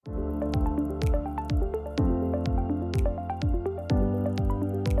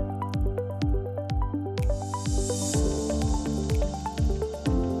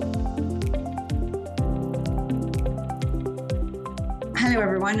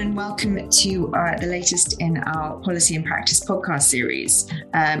Hello, everyone, and welcome to the latest in our Policy and Practice podcast series.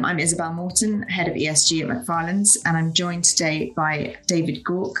 I'm Isabel Morton, Head of ESG at Macfarlane's, and I'm joined today by David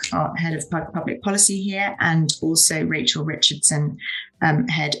Gork, our Head of Public Policy here, and also Rachel Richardson,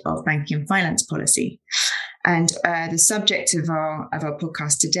 Head of Banking and Finance Policy. And the subject of our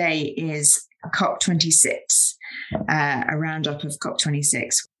podcast today is COP26, a roundup of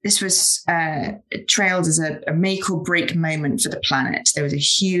COP26. This was trailed as a make or break moment for the planet. There was a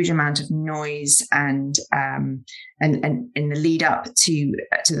huge amount of noise and in the lead up to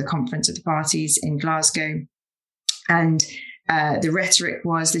the conference of the parties in Glasgow, and the rhetoric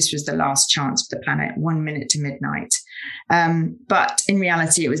was this was the last chance for the planet, 1 minute to midnight. But in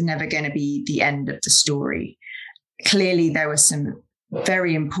reality, it was never going to be the end of the story. Clearly, there were some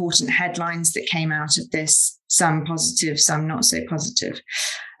very important headlines that came out of this, some positive, some not so positive.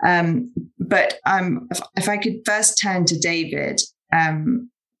 But if I could first turn to David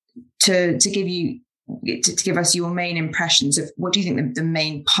to give us your main impressions of what do you think the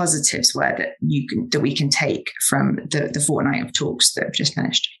main positives were that we can take from the fortnight of talks that have just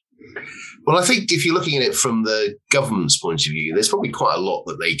finished. Well, I think if you're looking at it from the government's point of view, there's probably quite a lot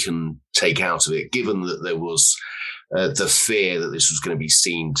that they can take out of it, given that there was the fear that this was going to be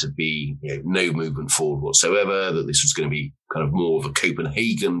seen to be no movement forward whatsoever, that this was going to be kind of more of a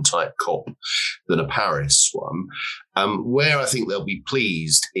Copenhagen type COP than a Paris one. Where I think they'll be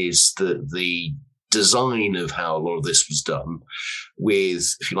pleased is that the design of how a lot of this was done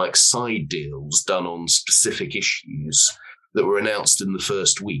with, if you like, side deals done on specific issues that were announced in the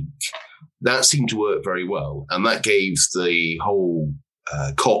first week, that seemed to work very well. And that gave the whole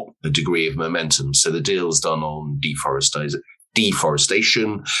COP a degree of momentum. So the deals done on deforestation,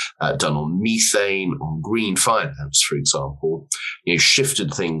 done on methane, on green finance, for example,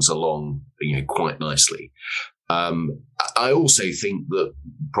 shifted things along, quite nicely. I also think that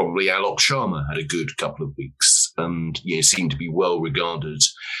probably Alok Sharma had a good couple of weeks and seemed to be well regarded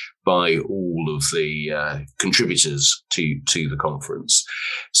by all of the contributors to the conference.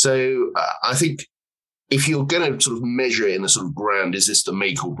 So I think if you're going to sort of measure it in a sort of ground, is this the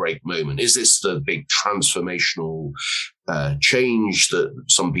make or break moment? Is this the big transformational change that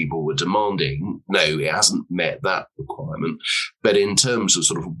some people were demanding? No, it hasn't met that requirement. But in terms of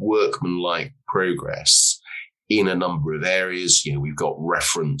sort of workmanlike progress in a number of areas, we've got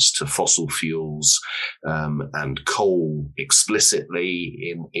reference to fossil fuels and coal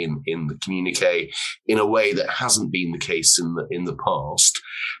explicitly in the communique in a way that hasn't been the case in the past.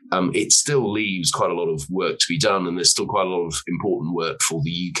 It still leaves quite a lot of work to be done, and there's still quite a lot of important work for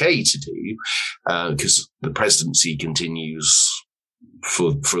the UK to do because the presidency continues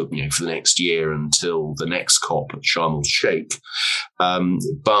for the next year until the next COP at Sharm el-Sheikh.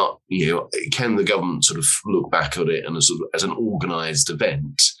 But can the government sort of look back at it and as an organised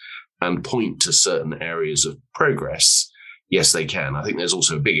event and point to certain areas of progress? Yes, they can. I think there's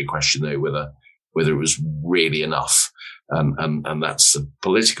also a bigger question though whether it was really enough, and that's a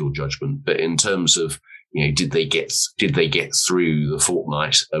political judgment. But in terms of did they get through the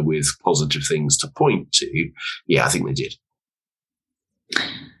fortnight with positive things to point to? Yeah, I think they did.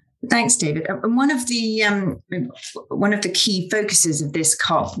 Thanks, David. And one of the key focuses of this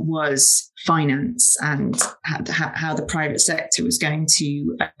COP was finance and how the private sector was going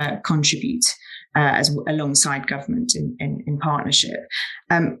to contribute alongside government in partnership.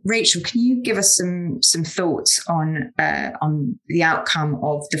 Rachel, can you give us some thoughts on the outcome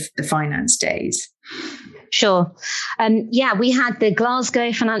of the finance days? Sure. We had the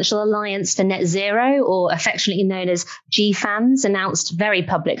Glasgow Financial Alliance for Net Zero, or affectionately known as GFANZ, announced very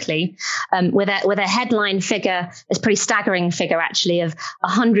publicly with a headline figure, a pretty staggering figure actually, of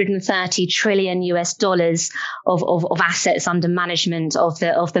 $130 trillion of assets under management of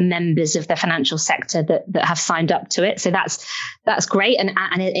the members of the financial sector that have signed up to it. So that's great, and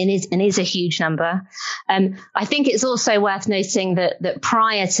it is a huge number. I think it's also worth noting that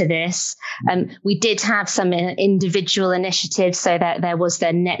prior to this, we did have some individual initiatives. So that there was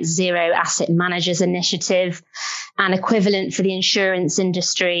the Net Zero Asset Managers Initiative, an equivalent for the insurance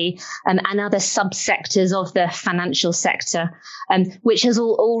industry, and other subsectors of the financial sector, which has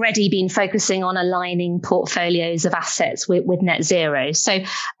already been focusing on aligning portfolios of assets with net zero. So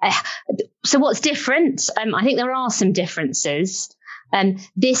what's different? I think there are some differences.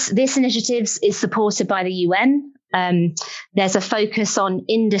 This initiative is supported by the UN. There's a focus on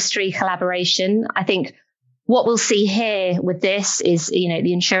industry collaboration. I think what we'll see here with this is,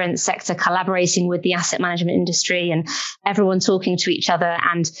 the insurance sector collaborating with the asset management industry and everyone talking to each other.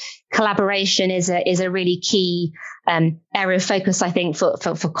 And collaboration is a really key area of focus, I think, for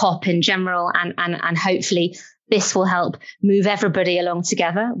COP in general, and hopefully this will help move everybody along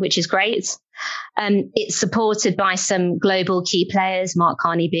together, which is great. It's supported by some global key players, Mark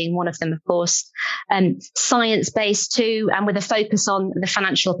Carney being one of them, of course. Science-based too, and with a focus on the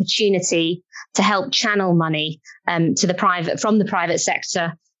financial opportunity to help channel money from the private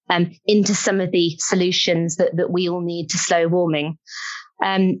sector into some of the solutions that we all need to slow warming.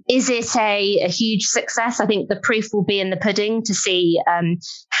 Is it a huge success? I think the proof will be in the pudding to see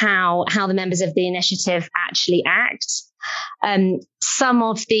how the members of the initiative actually act. Some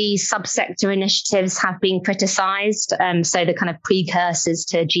of the subsector initiatives have been criticised, so the kind of precursors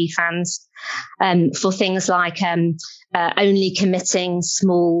to GFANZ, for things like only committing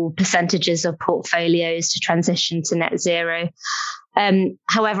small percentages of portfolios to transition to net zero.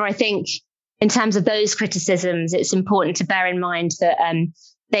 However, I think in terms of those criticisms, it's important to bear in mind that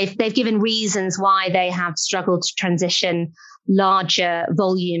they've given reasons why they have struggled to transition larger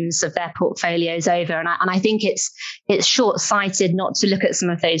volumes of their portfolios over, and I think it's short-sighted not to look at some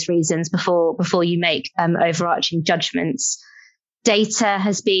of those reasons before you make overarching judgments. Data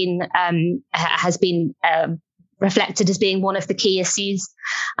has been reflected as being one of the key issues,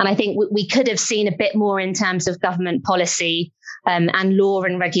 and I think we could have seen a bit more in terms of government policy and law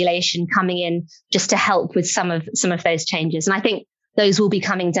and regulation coming in just to help with some of those changes. And I think those will be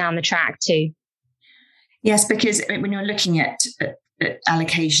coming down the track too. Yes, because when you're looking at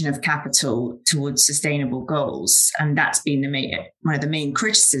allocation of capital towards sustainable goals, and that's been one of the main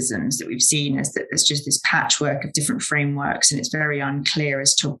criticisms that we've seen, is that there's just this patchwork of different frameworks, and it's very unclear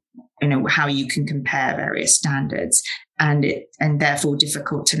as to how you can compare various standards, and therefore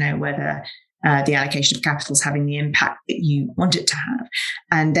difficult to know whether the allocation of capital is having the impact that you want it to have.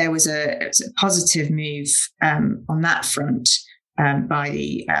 And there was a positive move on that front by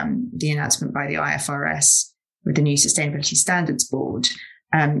the announcement by the IFRS with the new Sustainability Standards Board.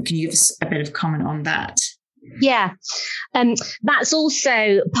 Can you give us a bit of comment on that? Yeah, that's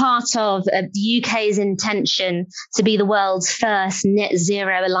also part of the UK's intention to be the world's first net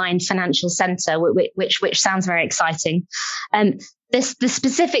zero aligned financial centre, which sounds very exciting. The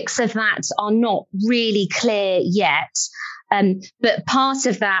specifics of that are not really clear yet. But part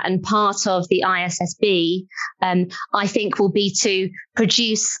of that and part of the ISSB, I think, will be to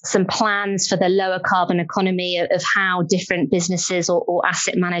produce some plans for the lower carbon economy of how different businesses or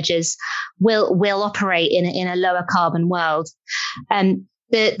asset managers will operate in a lower carbon world.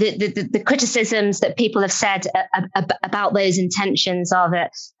 The criticisms that people have said about those intentions are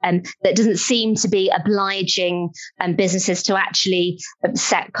that that doesn't seem to be obliging businesses to actually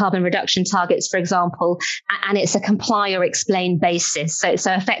set carbon reduction targets, for example, and it's a comply or explain basis.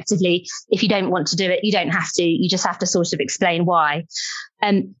 So effectively, if you don't want to do it, you don't have to. You just have to sort of explain why.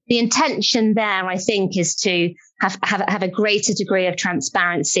 The intention there, I think, is to have a greater degree of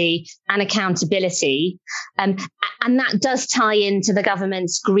transparency and accountability. And that does tie into the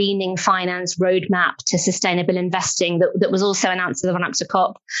government's greening finance roadmap to sustainable investing that was also announced in the run-up to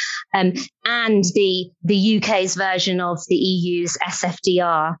COP, and the UK's version of the EU's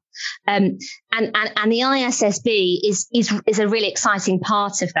SFDR. And the ISSB is a really exciting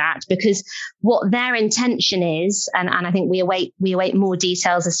part of that, because what their intention is, and I think we await more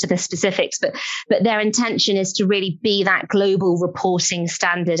details as to the specifics, but their intention is to really be that global reporting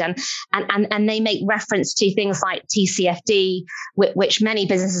standard, and they make reference to things like TCFD, which many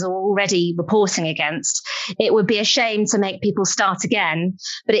businesses are already reporting against. It would be a shame to make people start again,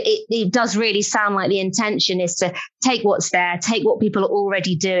 but it does really sound like the intention is to take what's there, take what people are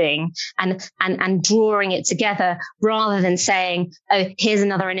already doing, and drawing it together, rather than saying, oh, here's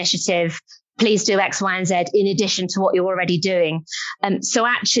another initiative, please do X, Y, and Z in addition to what you're already doing. So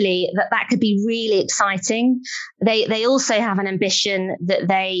actually that could be really exciting. They also have an ambition that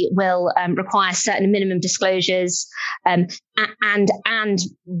they will require certain minimum disclosures and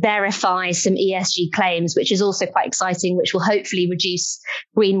verify some ESG claims, which is also quite exciting, which will hopefully reduce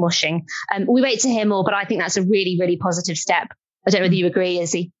greenwashing. We wait to hear more, but I think that's a really, really positive step. I don't know whether you agree,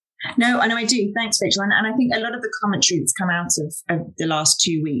 Izzy. No, I know I do. Thanks, Rachel. And I think a lot of the commentary that's come out of the last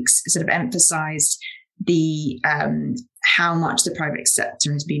 2 weeks sort of emphasised the how much the private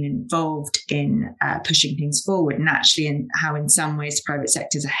sector has been involved in pushing things forward, and actually in how in some ways the private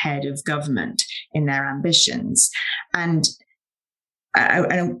sector is ahead of government in their ambitions. And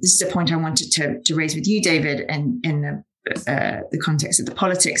this is a point I wanted to raise with you, David, in the context of the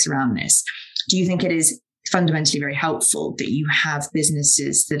politics around this. Do you think it is fundamentally very helpful that you have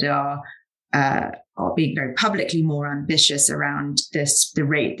businesses that are being very publicly more ambitious around the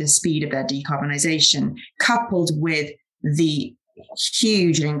speed of their decarbonisation, coupled with the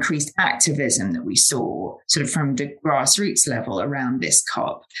huge and increased activism that we saw sort of from the grassroots level around this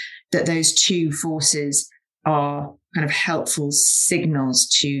COP, that those two forces are kind of helpful signals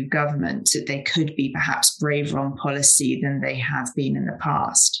to government that they could be perhaps braver on policy than they have been in the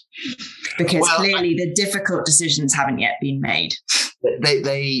past? Because clearly the difficult decisions haven't yet been made.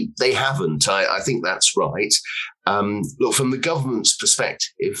 They haven't. I think that's right. Look, from the government's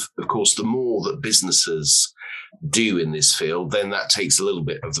perspective, of course, the more that businesses do in this field, then that takes a little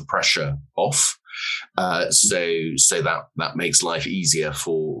bit of the pressure off. So that makes life easier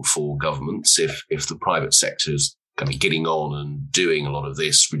for governments if the private sector's kind of getting on and doing a lot of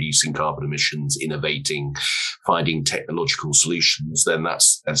this, reducing carbon emissions, innovating, finding technological solutions, then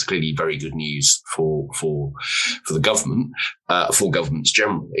that's clearly very good news for the government, for governments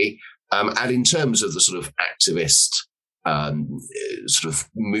generally. And in terms of the sort of activist sort of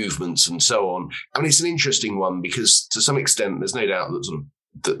movements and so on, I mean, it's an interesting one because to some extent, there's no doubt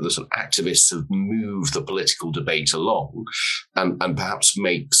that the sort of activists have moved the political debate along and perhaps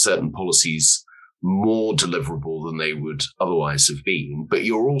make certain policies more deliverable than they would otherwise have been. But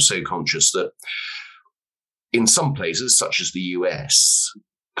you're also conscious that in some places, such as the US,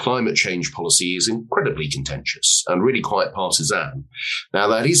 climate change policy is incredibly contentious and really quite partisan. Now,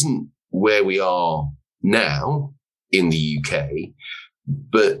 that isn't where we are now in the UK,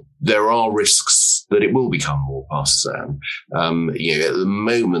 but there are risks that it will become more partisan. At the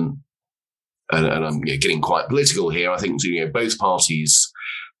moment, and I'm getting quite political here, I think both parties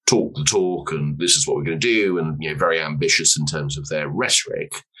talk the talk and this is what we're going to do, and very ambitious in terms of their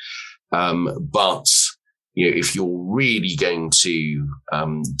rhetoric. But if you're really going to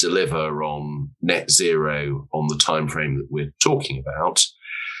deliver on net zero on the time frame that we're talking about,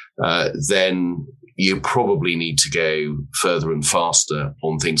 then you probably need to go further and faster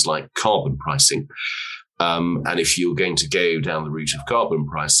on things like carbon pricing. And if you're going to go down the route of carbon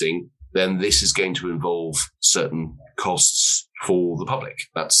pricing, then this is going to involve certain costs for the public.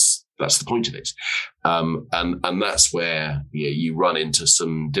 That's the point of it. And that's where you run into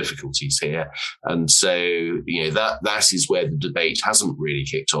some difficulties here. And so, that is where the debate hasn't really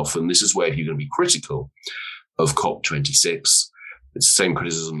kicked off. And this is where, if you're going to be critical of COP26, it's the same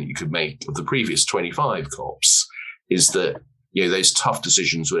criticism that you could make of the previous 25 COPs, is that, those tough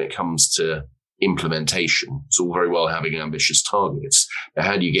decisions when it comes to implementation. It's all very well having ambitious targets, but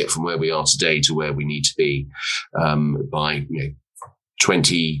how do you get from where we are today to where we need to be by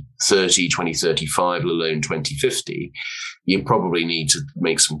 2030, 2035, let alone 2050? You probably need to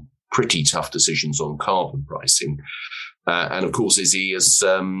make some pretty tough decisions on carbon pricing. And of course, Izzy, as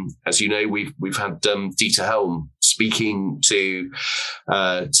you know, we've had Dieter Helm speaking to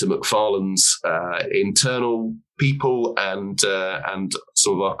Macfarlane's internal people and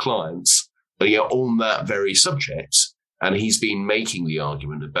some of our clients, on that very subject. And he's been making the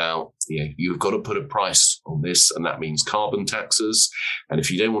argument about, you've got to put a price on this, and that means carbon taxes. And if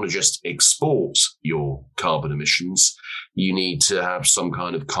you don't want to just export your carbon emissions, you need to have some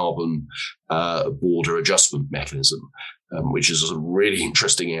kind of carbon border adjustment mechanism, which is a really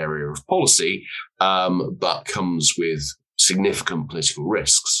interesting area of policy, but comes with significant political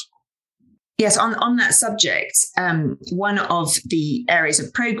risks. Yes, on that subject, one of the areas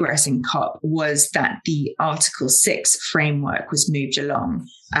of progress in COP was that the Article 6 framework was moved along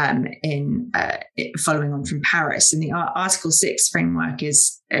following on from Paris. And the Article 6 framework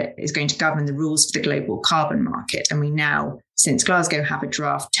is going to govern the rules for the global carbon market. And we now, since Glasgow, have a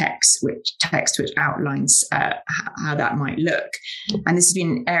draft text which outlines how that might look. And this has been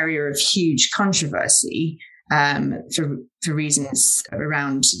an area of huge controversy for reasons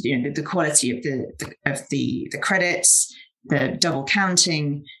around the quality of the credits, the double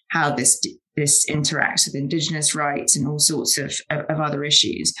counting, how this interacts with Indigenous rights, and all sorts of other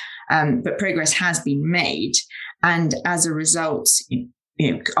issues. But progress has been made, and as a result,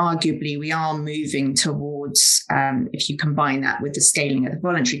 arguably we are moving towards, if you combine that with the scaling of the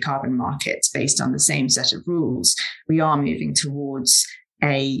voluntary carbon markets based on the same set of rules, we are moving towards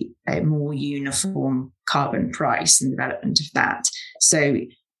a more uniform carbon price and development of that. So,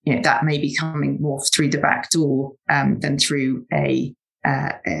 that may be coming more through the back door than through a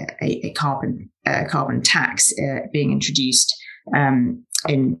carbon tax being introduced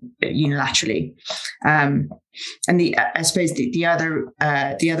unilaterally. And I suppose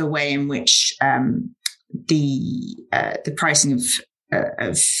the other way in which the pricing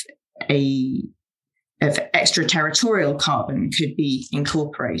of extraterritorial carbon could be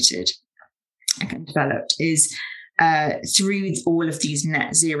incorporated and developed is through all of these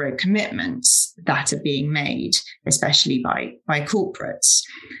net zero commitments that are being made, especially by corporates,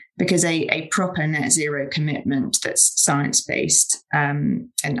 because a proper net zero commitment that's science-based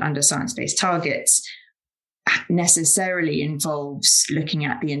and under science-based targets necessarily involves looking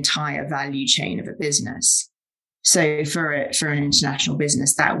at the entire value chain of a business. So for an international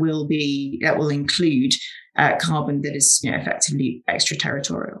business, that will include carbon that is effectively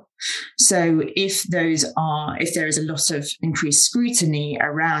extraterritorial. So if there is a lot of increased scrutiny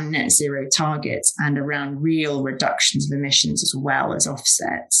around net zero targets and around real reductions of emissions as well as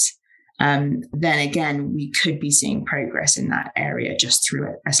offsets, then again we could be seeing progress in that area just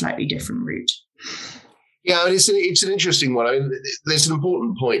through a slightly different route. Yeah, it's an interesting one. I mean, there's an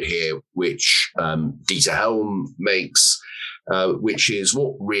important point here, which Dieter Helm makes, which is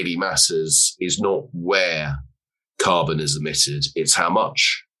what really matters is not where carbon is emitted; it's how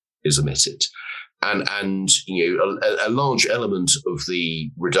much is emitted. And a large element of the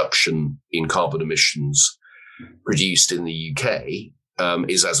reduction in carbon emissions produced in the UK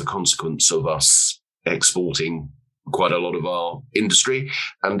is as a consequence of us exporting quite a lot of our industry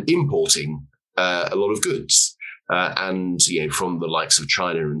and importing a lot of goods, and from the likes of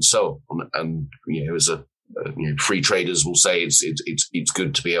China and so on. And as free traders will say, it's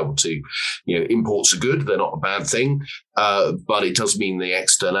good to be able to, imports are good; they're not a bad thing, but it does mean the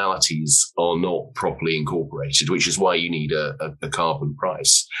externalities are not properly incorporated, which is why you need a carbon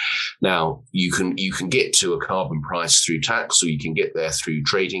price. Now, you can get to a carbon price through tax, or you can get there through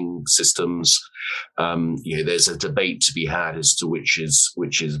trading systems. There's a debate to be had as to which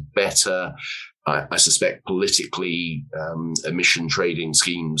is better. I suspect politically, emission trading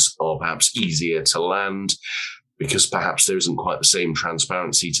schemes are perhaps easier to land because perhaps there isn't quite the same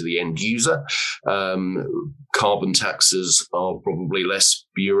transparency to the end user. Carbon taxes are probably less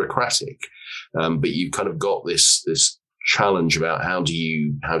bureaucratic, but you've kind of got this challenge about how do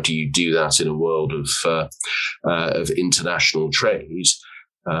you do that in a world of international trade.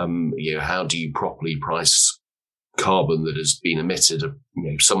 How do you properly price carbon that has been emitted,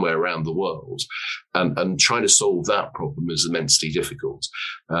 somewhere around the world, and trying to solve that problem is immensely difficult.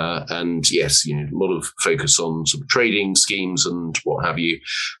 And yes, a lot of focus on sort of trading schemes and what have you,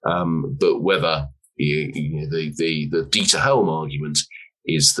 but whether the Dieter Helm argument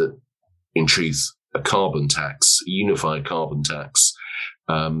is that, in truth, a carbon tax, a unified carbon tax,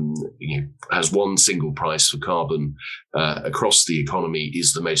 has one single price for carbon across the economy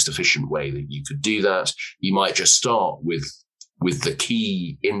is the most efficient way that you could do that. You might just start with the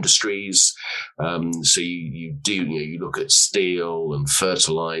key industries. So you look at steel and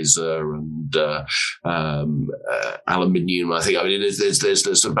fertilizer and aluminium.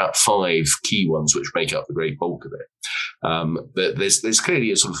 There's about 5 key ones which make up the great bulk of it. But there's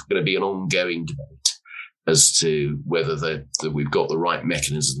clearly going to be an ongoing debate as to whether we've got the right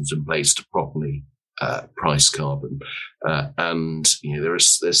mechanisms in place to properly price carbon. And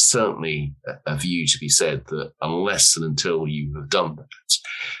there's certainly a view to be said that unless and until you have done that,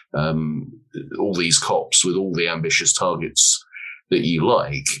 all these COPs with all the ambitious targets that you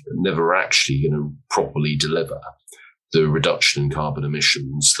like are never actually going to properly deliver the reduction in carbon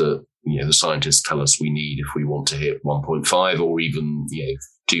emissions that the scientists tell us we need if we want to hit 1.5 or even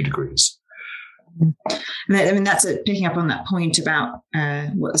 2 degrees. I mean, that's picking up on that point about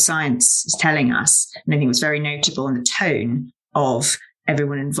what the science is telling us. And I think it was very notable in the tone of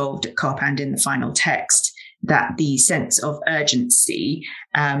everyone involved at COP and in the final text, that the sense of urgency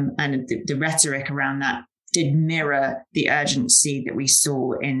and the rhetoric around that did mirror the urgency that we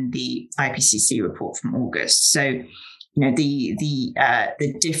saw in the IPCC report from August. So,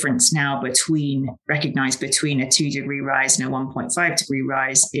 the difference now recognized between a 2-degree rise and a 1.5 degree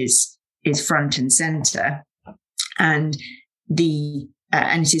rise is front and center, and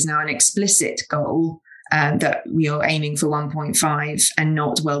it is now an explicit goal that we are aiming for 1.5 and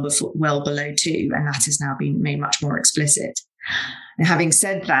not well below 2, and that has now been made much more explicit. And having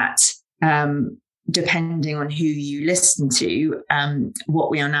said that, depending on who you listen to,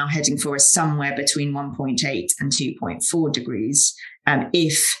 what we are now heading for is somewhere between 1.8 and 2.4 degrees.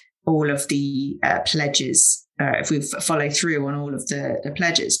 If all of the pledges, if we follow through on all of the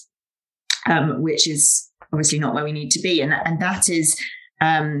pledges. Which is obviously not where we need to be. And that is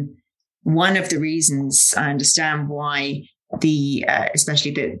one of the reasons I understand why especially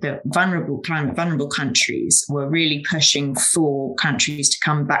the climate vulnerable countries were really pushing for countries to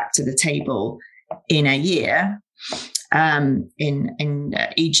come back to the table in a year, in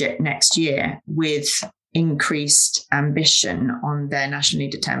Egypt next year, with increased ambition on their nationally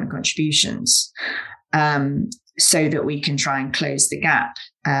determined contributions, so that we can try and close the gap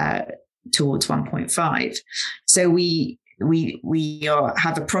towards 1.5. So we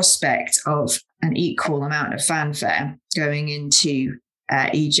have a prospect of an equal amount of fanfare going into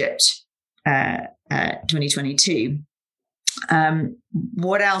Egypt 2022.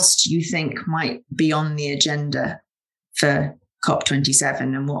 What else do you think might be on the agenda for COP27,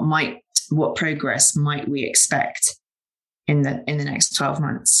 and what progress might we expect in the next 12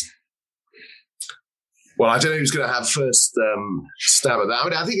 months? Well, I don't know who's going to have first stab at that. I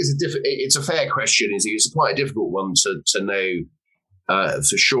mean, I think it's a fair question. It's quite a difficult one to know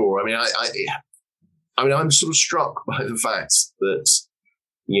for sure. I mean, I mean, I'm sort of struck by the fact that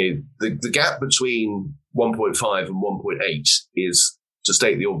the gap between 1.5 and 1.8 is, to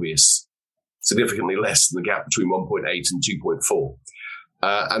state the obvious, significantly less than the gap between 1.8 and 2.4.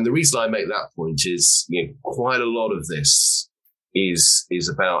 And the reason I make that point is, quite a lot of this is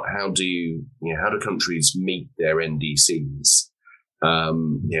about how do countries meet their NDCs?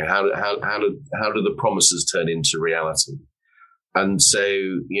 How do the promises turn into reality? And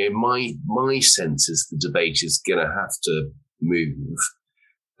so, my sense is the debate is going to have to move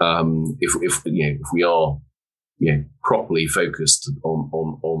if we are properly focused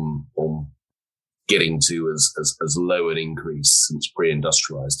on getting to as low an increase since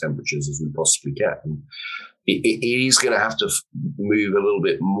pre-industrialized temperatures as we possibly can. It is going to have to move a little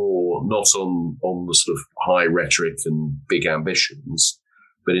bit more, not on the sort of high rhetoric and big ambitions,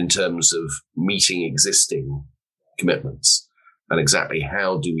 but in terms of meeting existing commitments and exactly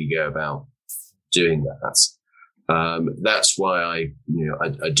how do we go about doing that. That's why I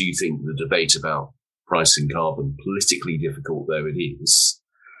do think the debate about pricing carbon, politically difficult though it is,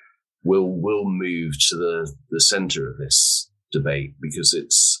 will move to the centre of this debate, because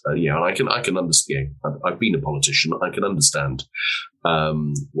it's and I can understand. I've been a politician. I can understand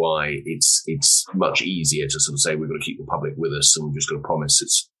why it's much easier to sort of say we've got to keep the public with us and we're just going to promise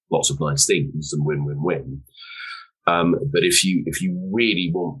it's lots of nice things and win. But if you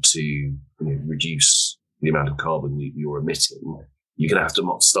really want to reduce the amount of carbon that you're emitting, you're going to have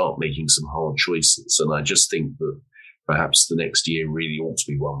to start making some hard choices. And I just think that perhaps the next year really ought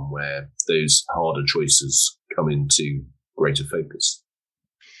to be one where those harder choices come into greater focus.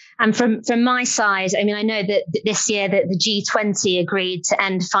 And from my side, I mean, I know that this year that the G20 agreed to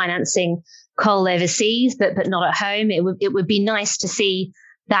end financing coal overseas, but not at home. It would be nice to see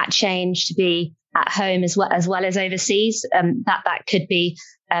that change to be at home as well as overseas. That could be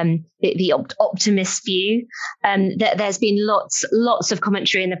the optimist view. There's been lots of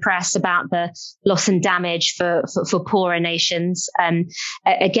commentary in the press about the loss and damage for poorer nations.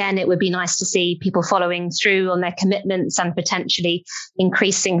 Again, it would be nice to see people following through on their commitments and potentially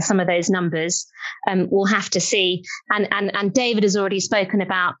increasing some of those numbers. We'll have to see. And David has already spoken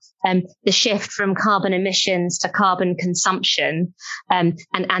about the shift from carbon emissions to carbon consumption, and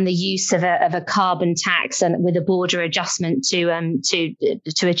the use of a carbon tax and with a border adjustment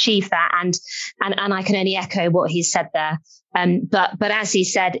to achieve that. And I can only echo what he said there. But as he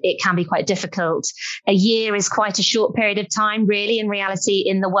said, it can be quite difficult. A year is quite a short period of time, really, in reality,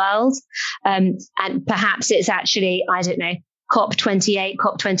 in the world. And perhaps it's actually, I don't know, COP28,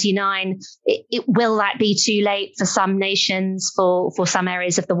 COP29. Will that be too late for some nations, for some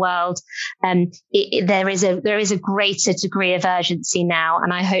areas of the world? There is a greater degree of urgency now,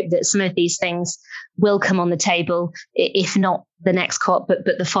 and I hope that some of these things will come on the table, if not the next COP, but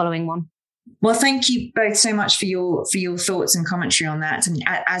the following one. Well, thank you both so much for your thoughts and commentary on that. And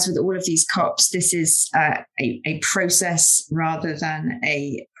as with all of these COPs, this is a process rather than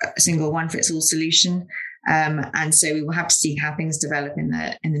a single one-fits-all solution. And so we will have to see how things develop in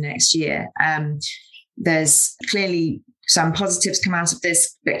the next year. There's clearly some positives come out of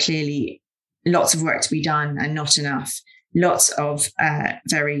this, but clearly lots of work to be done and not enough. Lots of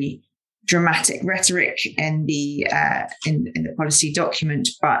very dramatic rhetoric in the policy document,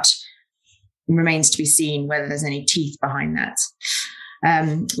 but it remains to be seen whether there's any teeth behind that.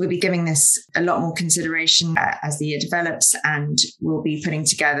 We'll be giving this a lot more consideration as the year develops, and we'll be putting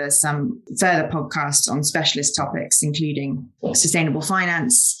together some further podcasts on specialist topics, including sustainable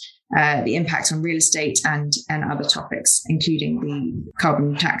finance, the impact on real estate, and other topics, including the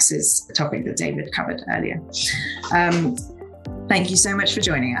carbon taxes topic that David covered earlier. Thank you so much for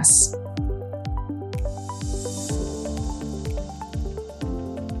joining us.